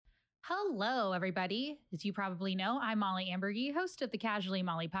Hello, everybody. As you probably know, I'm Mollie Amburgey, host of the Casually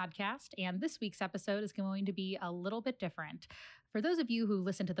Mollie podcast, and this week's episode is going to be a little bit different. For those of you who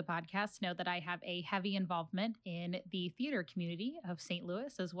listen to the podcast, know that I have a heavy involvement in the theater community of St.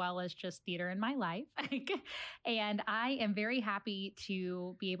 Louis, as well as just theater in my life. And I am very happy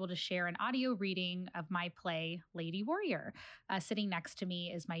to be able to share an audio reading of my play, Lady Warrior. Sitting next to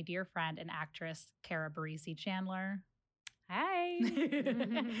me is my dear friend and actress, Cara Barresi Chandler. Hi.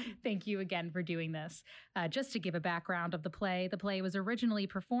 Thank you again for doing this. Just to give a background of the play was originally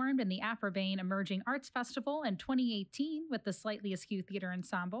performed in the Aphra Behn Emerging Arts Festival in 2018 with the Slightly Askew Theatre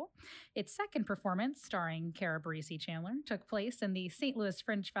Ensemble. Its second performance, starring Cara Barresi Chandler, took place in the St. Louis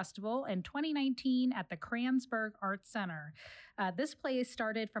Fringe Festival in 2019 at the Kranzberg Arts Center. This play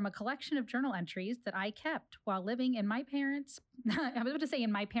started from a collection of journal entries that I kept while living in my parents' I was about to say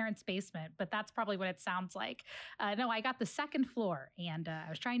in my parents' basement, but that's probably what it sounds like. No, I got the second floor and I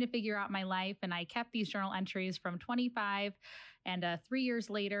was trying to figure out my life, and I kept these journal entries from 25, and 3 years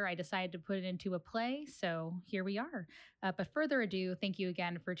later, I decided to put it into a play. So here we are. But further ado, thank you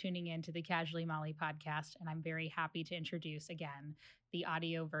again for tuning in to the Casually Mollie podcast. And I'm very happy to introduce again the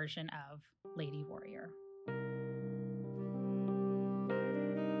audio version of Lady Warrior.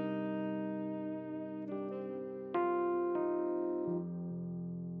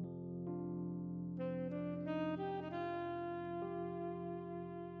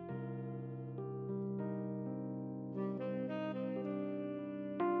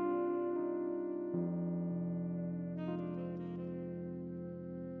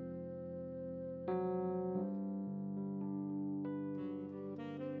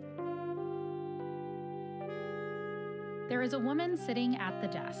 There is a woman sitting at the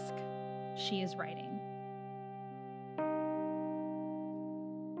desk. She is writing.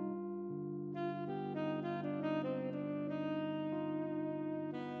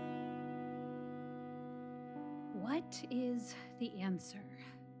 What is the answer?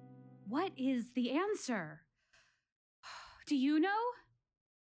 What is the answer? Do you know?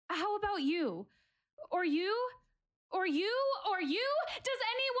 How about you? Or you? Or you? Or you? Does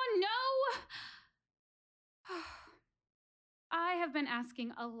anyone know? I have been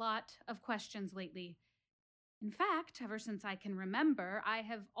asking a lot of questions lately. In fact, ever since I can remember, I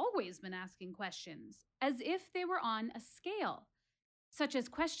have always been asking questions, as if they were on a scale, such as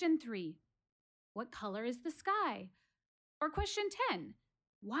question 3, what color is the sky? Or question 10,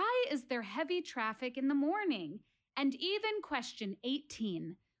 why is there heavy traffic in the morning? And even question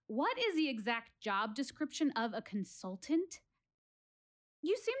 18, what is the exact job description of a consultant?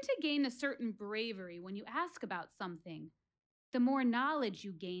 You seem to gain a certain bravery when you ask about something. The more knowledge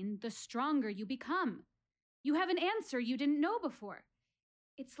you gain, the stronger you become. You have an answer you didn't know before.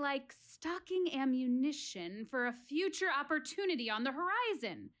 It's like stocking ammunition for a future opportunity on the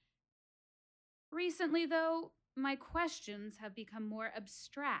horizon. Recently, though, my questions have become more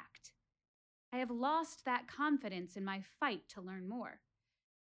abstract. I have lost that confidence in my fight to learn more.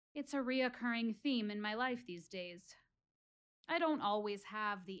 It's a reoccurring theme in my life these days. I don't always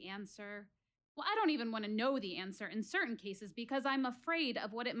have the answer. Well, I don't even want to know the answer in certain cases because I'm afraid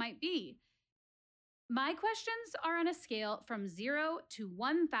of what it might be. My questions are on a scale from 0 to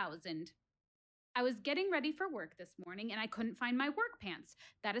 1,000. I was getting ready for work this morning and I couldn't find my work pants.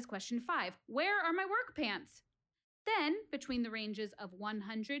 That is question 5. Where are my work pants? Then, between the ranges of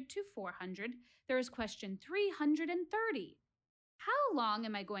 100 to 400, there is question 330. How long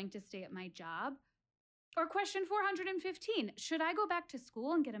am I going to stay at my job? Or question 415, should I go back to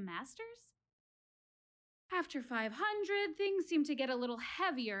school and get a master's? After 500, things seem to get a little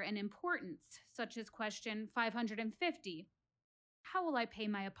heavier in importance, such as question 550. How will I pay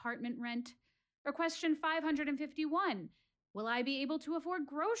my apartment rent? Or question 551. Will I be able to afford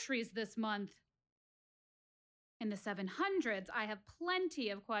groceries this month? In the 700s, I have plenty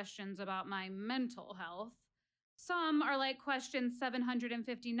of questions about my mental health. Some are like question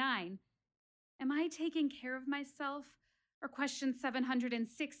 759. Am I taking care of myself? Or question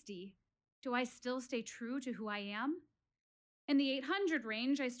 760. Do I still stay true to who I am? In the 800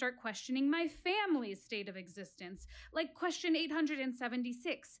 range, I start questioning my family's state of existence, like question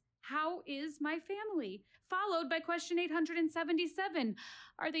 876, how is my family? Followed by question 877,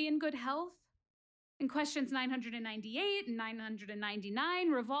 are they in good health? And questions 998 and 999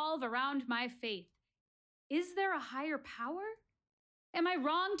 revolve around my faith. Is there a higher power? Am I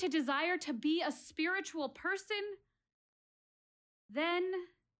wrong to desire to be a spiritual person? Then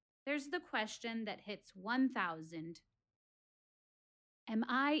there's the question that hits 1,000. Am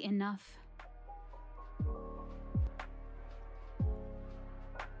I enough?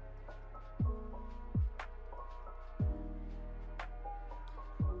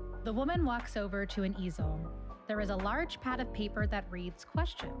 The woman walks over to an easel. There is a large pad of paper that reads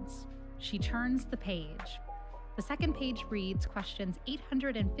questions. She turns the page. The second page reads questions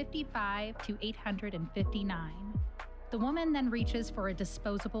 855 to 859. The woman then reaches for a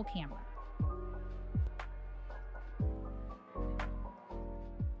disposable camera.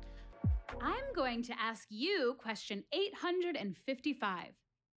 I'm going to ask you question 855.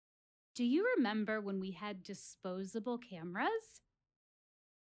 Do you remember when we had disposable cameras?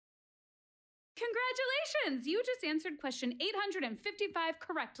 Congratulations! You just answered question 855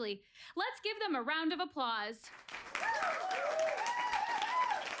 correctly. Let's give them a round of applause.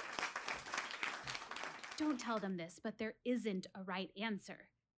 Don't tell them this, but there isn't a right answer.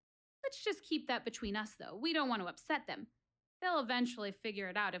 Let's just keep that between us, though. We don't want to upset them. They'll eventually figure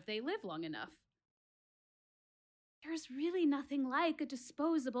it out if they live long enough. There's really nothing like a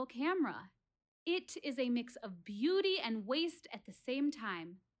disposable camera. It is a mix of beauty and waste at the same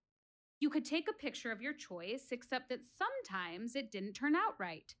time. You could take a picture of your choice, except that sometimes it didn't turn out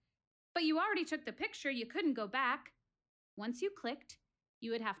right. But you already took the picture, you couldn't go back. Once you clicked,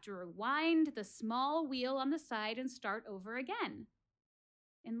 you would have to rewind the small wheel on the side and start over again.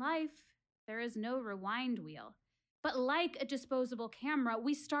 In life, there is no rewind wheel. But like a disposable camera,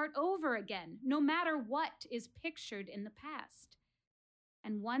 we start over again, no matter what is pictured in the past.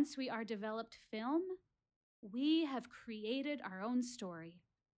 And once we are developed film, we have created our own story.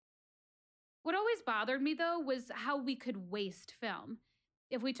 What always bothered me, though, was how we could waste film.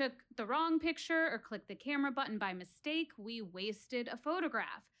 If we took the wrong picture or clicked the camera button by mistake, we wasted a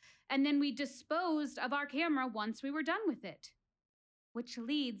photograph. And then we disposed of our camera once we were done with it. Which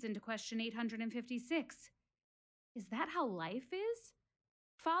leads into question 856. Is that how life is?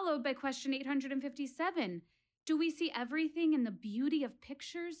 Followed by question 857. Do we see everything in the beauty of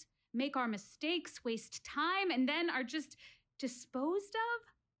pictures, make our mistakes, waste time, and then are just disposed of?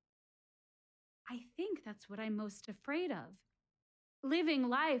 I think that's what I'm most afraid of. Living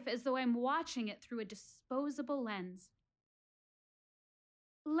life as though I'm watching it through a disposable lens.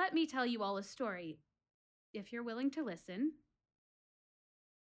 Let me tell you all a story, if you're willing to listen.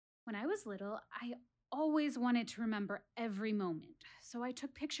 When I was little, I always wanted to remember every moment, so I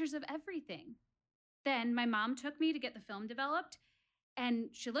took pictures of everything. Then my mom took me to get the film developed, and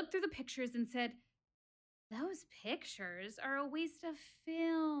she looked through the pictures and said, "Those pictures are a waste of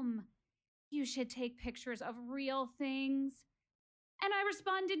film. You should take pictures of real things." And I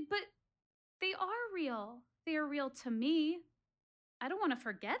responded, "But they are real. They are real to me. I don't want to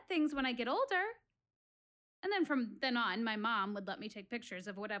forget things when I get older." And then from then on, my mom would let me take pictures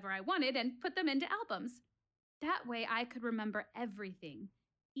of whatever I wanted and put them into albums. That way I could remember everything,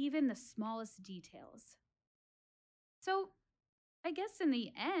 even the smallest details. So I guess in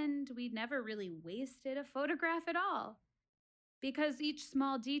the end, we never really wasted a photograph at all, because each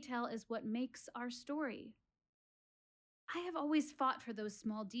small detail is what makes our story. I have always fought for those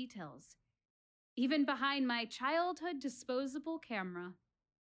small details, even behind my childhood disposable camera.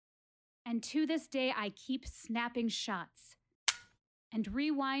 And to this day, I keep snapping shots and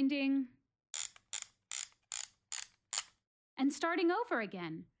rewinding and starting over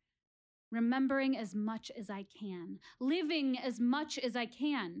again, remembering as much as I can, living as much as I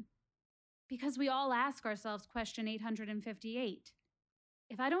can, because we all ask ourselves question 858.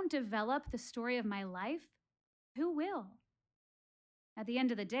 If I don't develop the story of my life, who will? At the end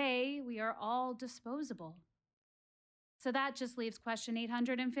of the day, we are all disposable. So that just leaves question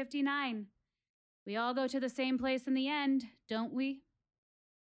 859. We all go to the same place in the end, don't we?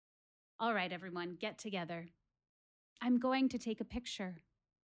 All right, everyone, get together. I'm going to take a picture.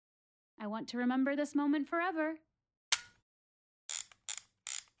 I want to remember this moment forever.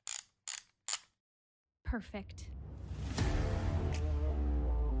 Perfect.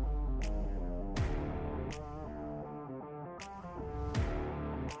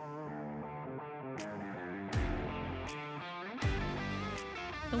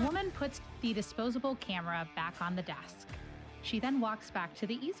 The woman puts the disposable camera back on the desk. She then walks back to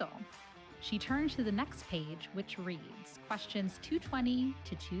the easel. She turns to the next page, which reads questions 220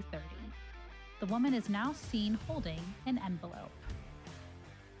 to 230. The woman is now seen holding an envelope.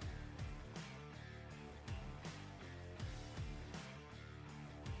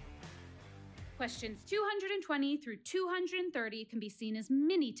 Questions 220 through 230 can be seen as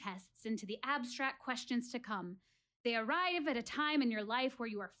mini tests into the abstract questions to come. They arrive at a time in your life where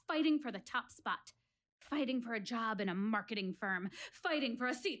you are fighting for the top spot, fighting for a job in a marketing firm, fighting for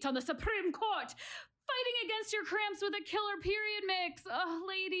a seat on the Supreme Court, fighting against your cramps with a killer period mix. Oh,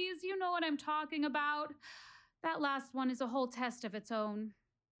 ladies, you know what I'm talking about. That last one is a whole test of its own.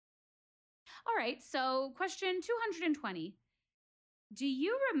 All right, so question 220. Do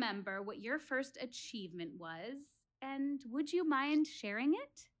you remember what your first achievement was, and would you mind sharing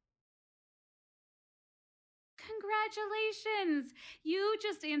it? Congratulations! You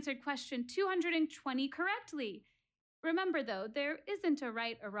just answered question 220 correctly. Remember, though, there isn't a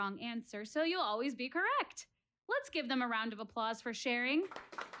right or wrong answer, so you'll always be correct. Let's give them a round of applause for sharing.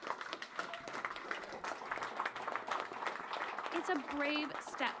 It's a brave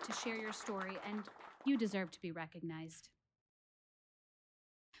step to share your story, and you deserve to be recognized.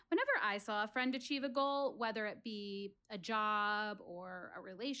 Whenever I saw a friend achieve a goal, whether it be a job or a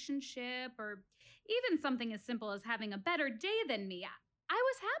relationship or even something as simple as having a better day than me, I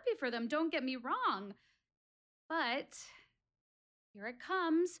was happy for them, don't get me wrong. But here it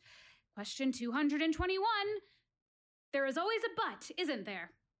comes. Question 221. There is always a but, isn't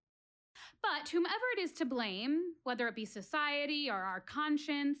there? But whomever it is to blame, whether it be society or our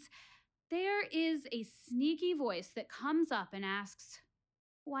conscience, there is a sneaky voice that comes up and asks,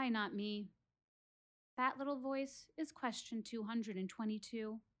 why not me? That little voice is question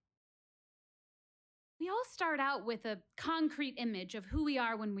 222. We all start out with a concrete image of who we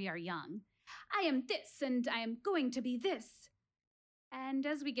are when we are young. I am this, and I am going to be this. And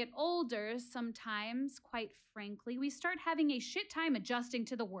as we get older, sometimes, quite frankly, we start having a shit time adjusting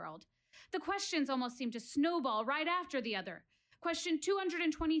to the world. The questions almost seem to snowball right after the other. Question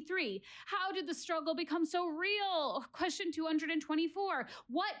 223, how did the struggle become so real? Question 224,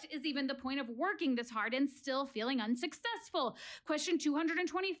 what is even the point of working this hard and still feeling unsuccessful? Question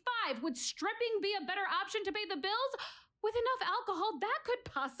 225, would stripping be a better option to pay the bills? With enough alcohol, that could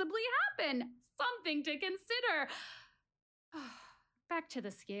possibly happen. Something to consider. Back to the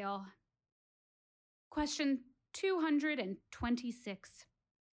scale. Question 226.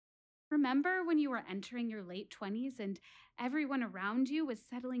 Remember when you were entering your late 20s and everyone around you was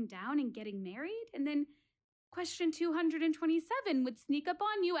settling down and getting married? And then question 227 would sneak up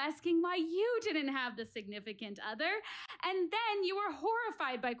on you asking why you didn't have the significant other. And then you were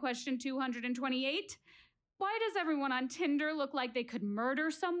horrified by question 228. Why does everyone on Tinder look like they could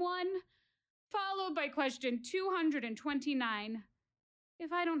murder someone? Followed by question 229.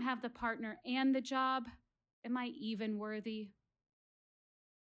 If I don't have the partner and the job, am I even worthy?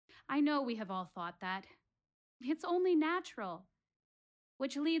 I know we have all thought that. It's only natural.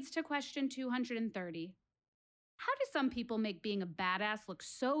 Which leads to question 230. How do some people make being a badass look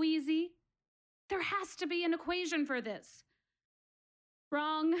so easy? There has to be an equation for this.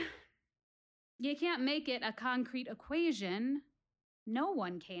 Wrong. You can't make it a concrete equation. No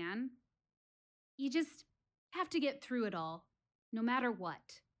one can. You just have to get through it all, no matter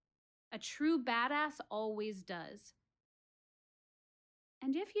what. A true badass always does.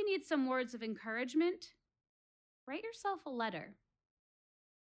 And if you need some words of encouragement, write yourself a letter.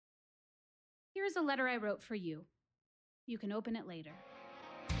 Here's a letter I wrote for you. You can open it later.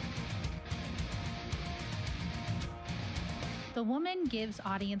 The woman gives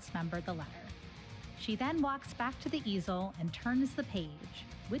audience member the letter. She then walks back to the easel and turns the page,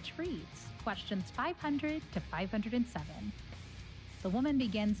 which reads questions 500 to 507. The woman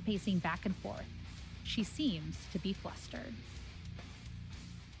begins pacing back and forth. She seems to be flustered.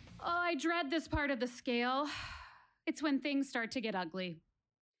 Oh, I dread this part of the scale. It's when things start to get ugly.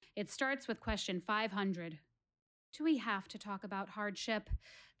 It starts with question 500. Do we have to talk about hardship?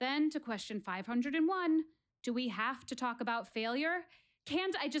 Then to question 501. Do we have to talk about failure?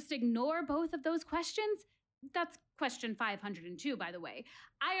 Can't I just ignore both of those questions? That's question 502, by the way.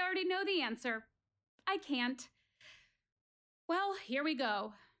 I already know the answer. I can't. Well, here we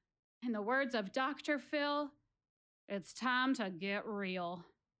go. In the words of Dr. Phil, it's time to get real.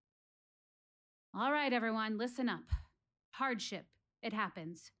 All right, everyone, listen up. Hardship, it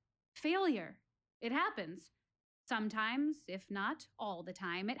happens. Failure, it happens. Sometimes, if not all the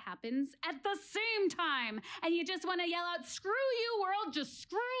time, it happens at the same time. And you just want to yell out, screw you, world, just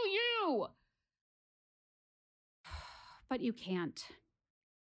screw you. But you can't.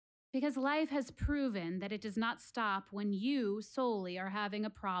 Because life has proven that it does not stop when you solely are having a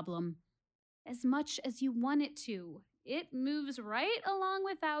problem. As much as you want it to, it moves right along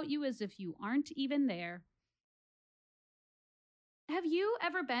without you as if you aren't even there. Have you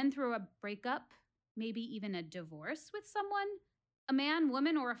ever been through a breakup, maybe even a divorce with someone? A man,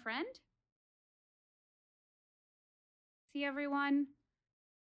 woman, or a friend? See, everyone?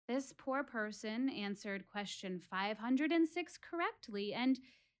 This poor person answered question 506 correctly, and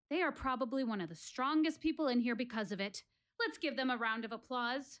they are probably one of the strongest people in here because of it. Let's give them a round of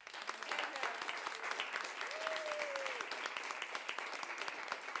applause.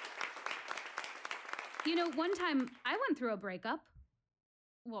 You know, one time I went through a breakup.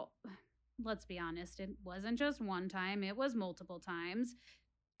 Well, Let's be honest, it wasn't just one time, it was multiple times.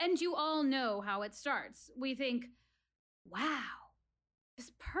 And you all know how it starts. We think, wow,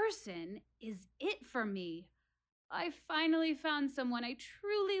 this person is it for me. I finally found someone I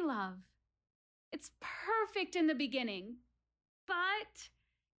truly love. It's perfect in the beginning. But,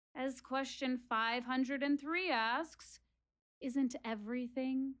 as question 503 asks, isn't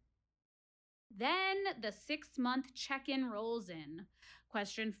everything? Then the 6-month check-in rolls in.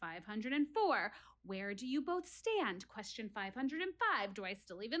 Question 504, where do you both stand? Question 505, do I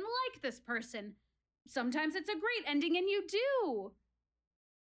still even like this person? Sometimes it's a great ending and you do.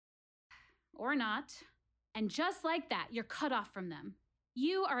 Or not. And just like that, you're cut off from them.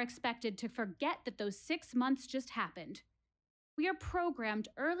 You are expected to forget that those 6 months just happened. We are programmed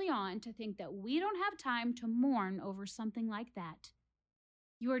early on to think that we don't have time to mourn over something like that.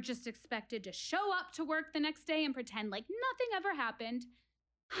 You are just expected to show up to work the next day and pretend like nothing ever happened.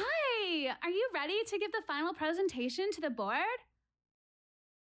 Hi, are you ready to give the final presentation to the board?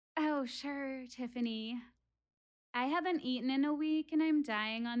 Oh, sure, Tiffany. I haven't eaten in a week and I'm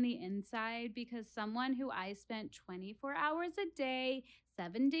dying on the inside because someone who I spent 24 hours a day,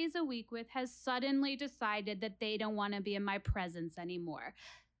 7 days a week with has suddenly decided that they don't want to be in my presence anymore.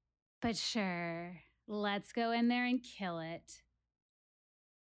 But sure, let's go in there and kill it.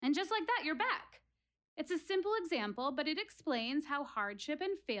 And just like that, you're back. It's a simple example, but it explains how hardship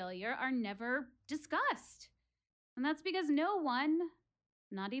and failure are never discussed. And that's because no one,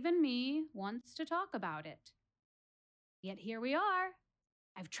 not even me, wants to talk about it. Yet here we are.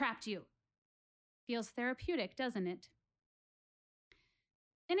 I've trapped you. Feels therapeutic, doesn't it?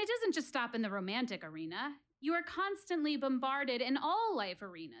 And it doesn't just stop in the romantic arena. You are constantly bombarded in all life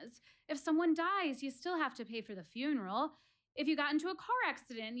arenas. If someone dies, you still have to pay for the funeral. If you got into a car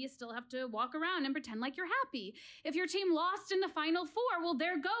accident, you still have to walk around and pretend like you're happy. If your team lost in the Final Four, well,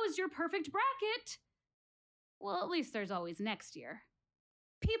 there goes your perfect bracket. Well, at least there's always next year.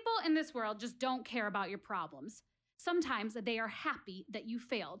 People in this world just don't care about your problems. Sometimes they are happy that you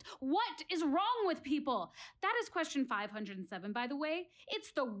failed. What is wrong with people? That is question 507, by the way.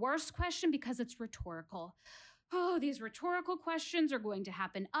 It's the worst question because it's rhetorical. Oh, these rhetorical questions are going to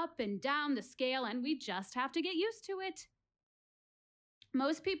happen up and down the scale, and we just have to get used to it.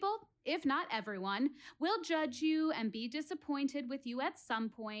 Most people, if not everyone, will judge you and be disappointed with you at some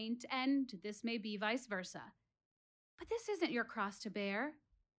point, and this may be vice versa. But this isn't your cross to bear.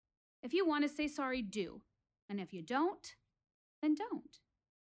 If you want to say sorry, do. And if you don't, then don't.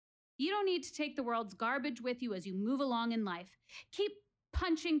 You don't need to take the world's garbage with you as you move along in life. Keep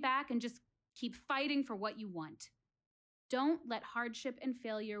punching back and just keep fighting for what you want. Don't let hardship and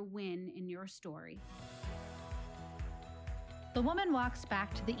failure win in your story. The woman walks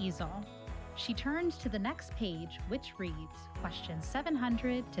back to the easel. She turns to the next page, which reads questions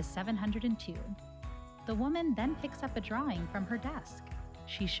 700 to 702. The woman then picks up a drawing from her desk.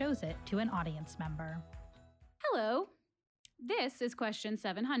 She shows it to an audience member. Hello, this is question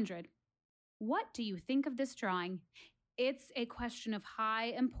 700. What do you think of this drawing? It's a question of high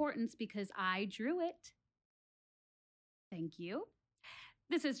importance because I drew it. Thank you.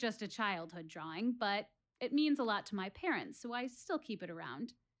 This is just a childhood drawing, but it means a lot to my parents, so I still keep it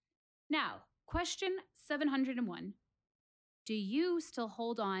around. Now, question 701. Do you still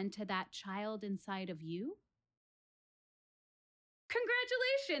hold on to that child inside of you?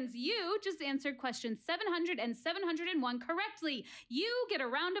 Congratulations! You just answered questions 700 and 701 correctly. You get a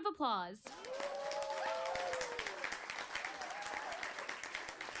round of applause.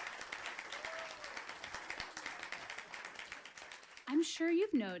 I'm sure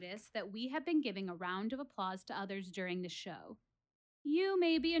you've noticed that we have been giving a round of applause to others during the show. You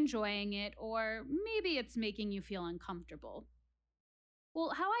may be enjoying it, or maybe it's making you feel uncomfortable. Well,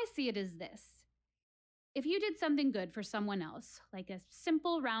 how I see it is this. If you did something good for someone else, like a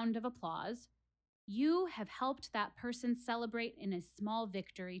simple round of applause, you have helped that person celebrate in a small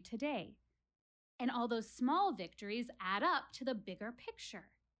victory today. And all those small victories add up to the bigger picture.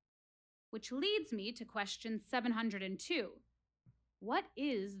 Which leads me to question 702. What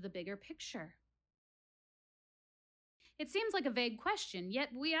is the bigger picture? It seems like a vague question, yet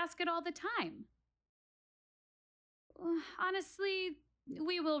we ask it all the time. Honestly,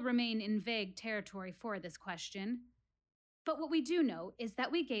 we will remain in vague territory for this question. But what we do know is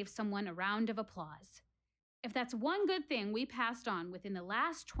that we gave someone a round of applause. If that's one good thing we passed on within the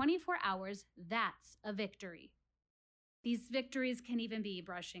last 24 hours, that's a victory. These victories can even be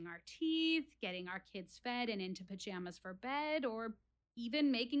brushing our teeth, getting our kids fed and into pajamas for bed, or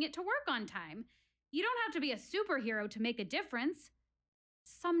even making it to work on time. You don't have to be a superhero to make a difference.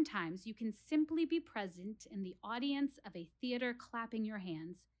 Sometimes you can simply be present in the audience of a theater clapping your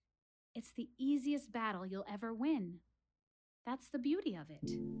hands. It's the easiest battle you'll ever win. That's the beauty of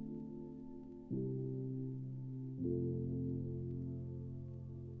it.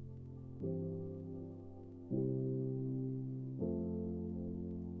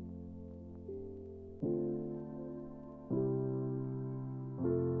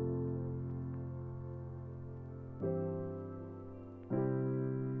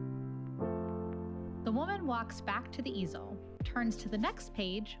 The woman walks back to the easel, turns to the next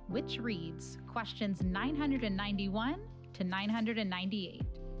page, which reads questions 991 to 998.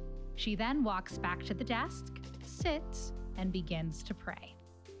 She then walks back to the desk, sits, and begins to pray.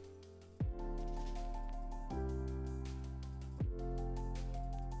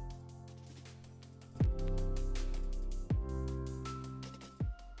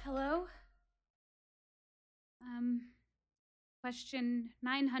 Hello? Question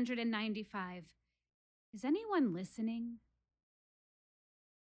 995. Is anyone listening?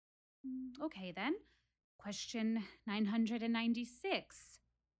 Okay, then. Question 996.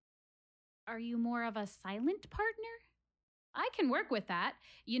 Are you more of a silent partner? I can work with that.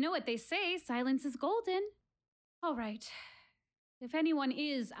 You know what they say, silence is golden. All right. If anyone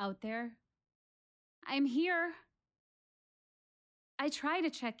is out there, I'm here. I try to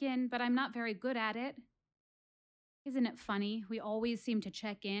check in, but I'm not very good at it. Isn't it funny? We always seem to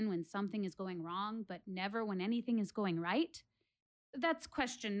check in when something is going wrong, but never when anything is going right. That's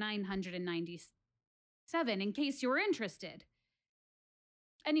question 997, in case you were interested.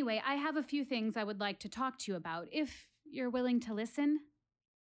 Anyway, I have a few things I would like to talk to you about, if you're willing to listen.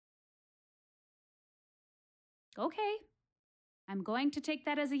 Okay. I'm going to take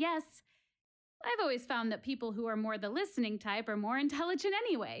that as a yes. I've always found that people who are more the listening type are more intelligent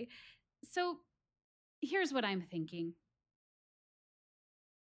anyway. So, here's what I'm thinking.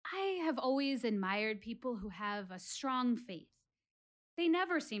 I have always admired people who have a strong faith. They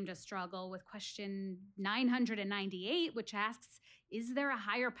never seem to struggle with question 998, which asks, is there a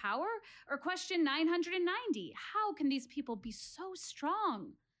higher power? Or question 990, how can these people be so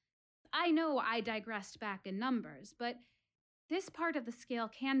strong? I know I digressed back in numbers, but this part of the scale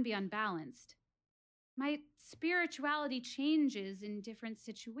can be unbalanced. My spirituality changes in different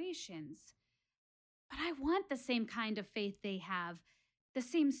situations. But I want the same kind of faith they have, the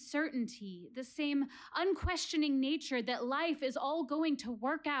same certainty, the same unquestioning nature that life is all going to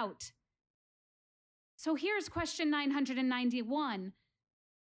work out. So here's question 991.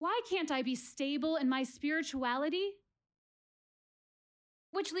 Why can't I be stable in my spirituality?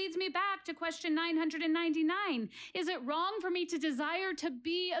 Which leads me back to question 999. Is it wrong for me to desire to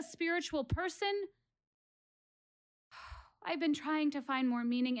be a spiritual person? I've been trying to find more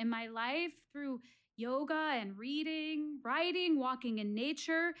meaning in my life through yoga and reading, writing, walking in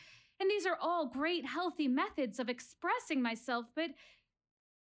nature. And these are all great, healthy methods of expressing myself, but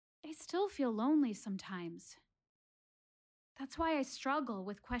I still feel lonely sometimes. That's why I struggle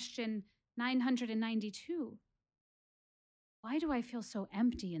with question 992. Why do I feel so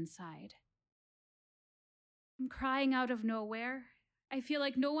empty inside? I'm crying out of nowhere. I feel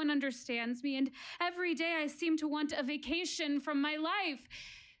like no one understands me, and every day I seem to want a vacation from my life.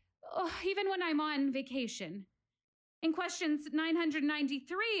 Even when I'm on vacation. In questions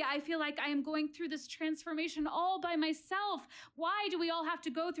 993, I feel like I am going through this transformation all by myself. Why do we all have to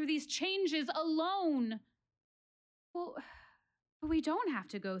go through these changes alone? Well, we don't have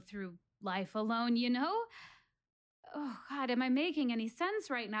to go through life alone, you know? Oh, God, am I making any sense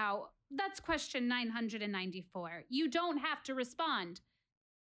right now? That's question 994. You don't have to respond.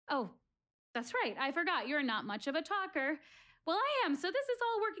 Oh, that's right. I forgot. You're not much of a talker. Well, I am, so this is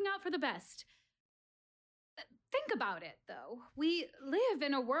all working out for the best. Think about it, though. We live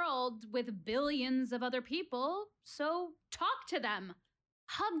in a world with billions of other people, so talk to them,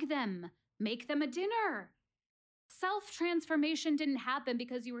 hug them, make them a dinner. Self-transformation didn't happen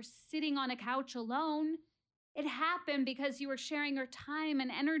because you were sitting on a couch alone. It happened because you were sharing your time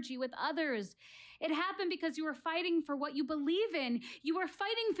and energy with others. It happened because you were fighting for what you believe in. You were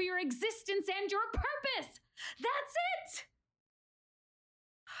fighting for your existence and your purpose. That's it!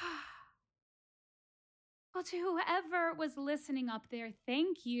 Well, to whoever was listening up there,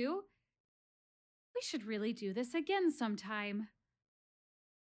 thank you. We should really do this again sometime.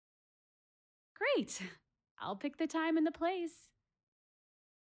 Great. I'll pick the time and the place.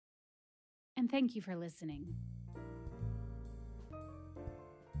 And thank you for listening.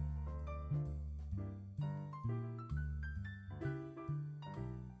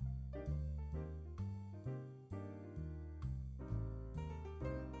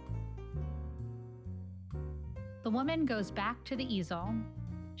 The woman goes back to the easel.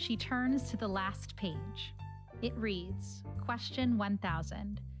 She turns to the last page. It reads, question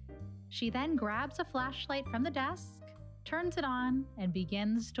 1000. She then grabs a flashlight from the desk, turns it on, and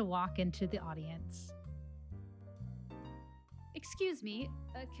begins to walk into the audience. Excuse me,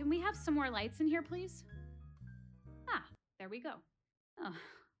 can we have some more lights in here, please? Ah, there we go. Oh,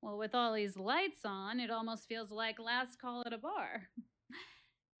 well, with all these lights on, it almost feels like last call at a bar.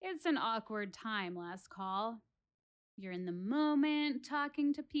 It's an awkward time, last call. You're in the moment,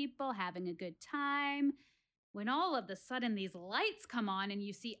 talking to people, having a good time, when all of a sudden these lights come on and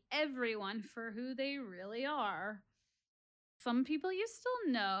you see everyone for who they really are. Some people you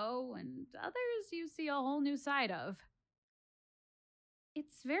still know, and others you see a whole new side of.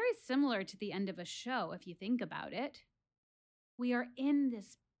 It's very similar to the end of a show, if you think about it. We are in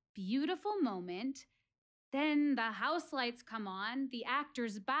this beautiful moment, then the house lights come on, the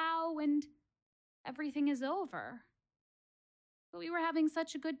actors bow, and everything is over. But we were having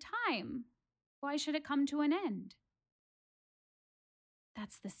such a good time. Why should it come to an end?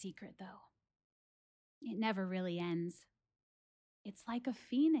 That's the secret, though. It never really ends. It's like a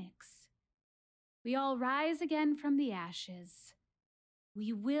phoenix. We all rise again from the ashes.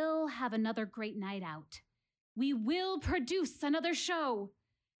 We will have another great night out. We will produce another show.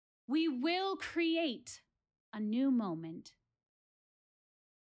 We will create a new moment.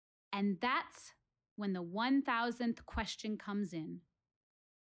 And that's when the 1000th question comes in.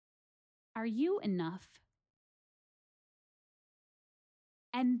 Are you enough?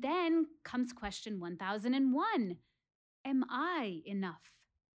 And then comes question 1001. Am I enough?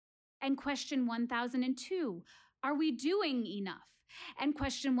 And question 1002. Are we doing enough? And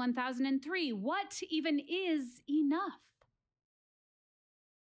question 1003. What even is enough?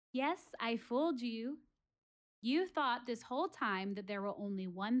 Yes, I fooled you. You thought this whole time that there were only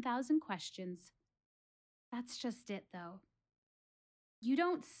 1000 questions. That's just it, though. You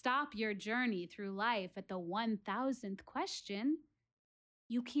don't stop your journey through life at the 1000th question.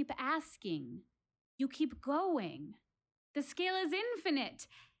 You keep asking. You keep going. The scale is infinite.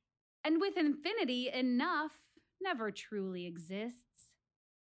 And with infinity, enough never truly exists.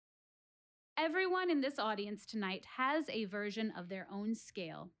 Everyone in this audience tonight has a version of their own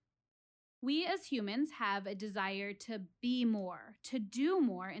scale. We as humans have a desire to be more, to do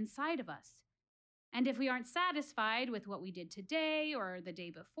more inside of us. And if we aren't satisfied with what we did today or the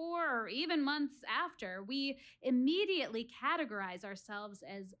day before or even months after, we immediately categorize ourselves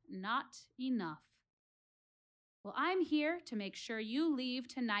as not enough. Well, I'm here to make sure you leave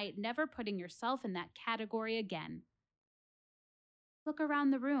tonight never putting yourself in that category again. Look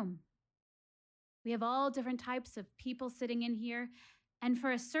around the room. We have all different types of people sitting in here, and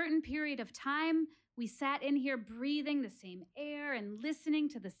for a certain period of time, we sat in here breathing the same air and listening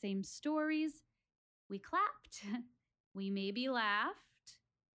to the same stories. We clapped, we maybe laughed,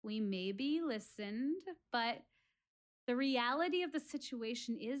 we maybe listened, but the reality of the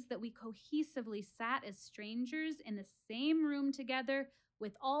situation is that we cohesively sat as strangers in the same room together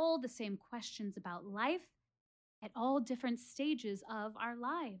with all the same questions about life at all different stages of our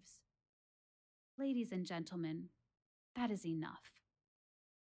lives. Ladies and gentlemen, that is enough.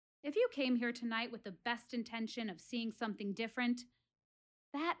 If you came here tonight with the best intention of seeing something different,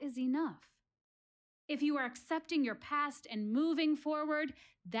 that is enough. If you are accepting your past and moving forward,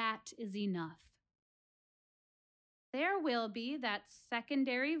 that is enough. There will be that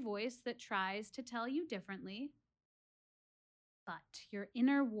secondary voice that tries to tell you differently, but your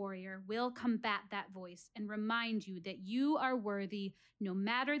inner warrior will combat that voice and remind you that you are worthy no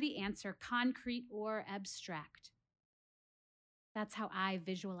matter the answer, concrete or abstract. That's how I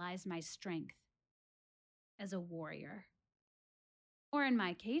visualize my strength as a warrior. Or in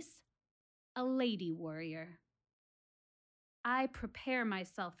my case, a lady warrior. I prepare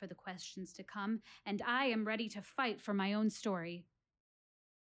myself for the questions to come, and I am ready to fight for my own story.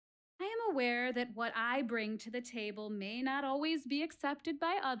 I am aware that what I bring to the table may not always be accepted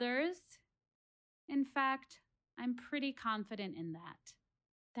by others. In fact, I'm pretty confident in that.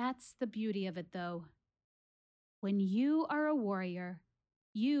 That's the beauty of it, though. When you are a warrior,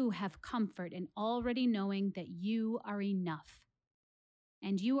 you have comfort in already knowing that you are enough,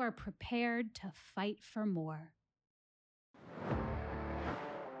 and you are prepared to fight for more.